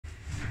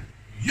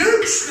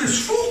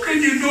useless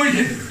fucking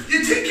United.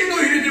 You'd think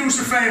United do us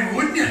a favour,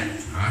 wouldn't you?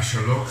 Ah,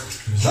 sure, look.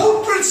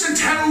 Hundreds and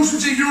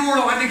thousands of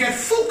euro and they get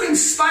fucking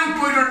spanked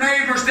by their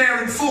neighbours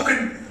there in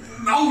fucking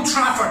Old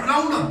Trafford.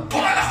 No, the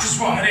bollocks is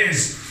what it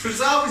is. But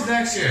it's always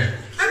next year.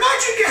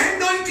 Imagine getting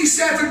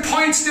 97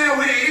 points now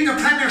in the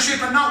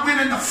Premiership and not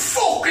winning the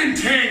fucking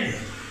thing.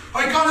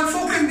 I got a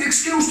fucking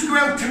excuse to go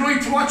out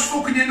tonight to watch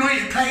fucking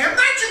United play.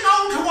 Imagine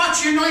going to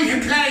watch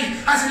United play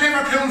as a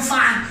Liverpool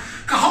fan.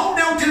 Go home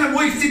now to the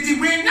wife, did they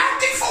win? No,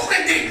 they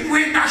fucking didn't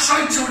win, their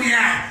sights on the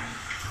air.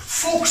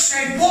 Fuck's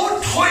sake,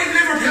 one time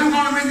Liverpool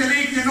gonna win the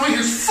league,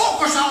 United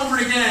fuck us over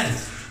again.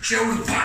 Should've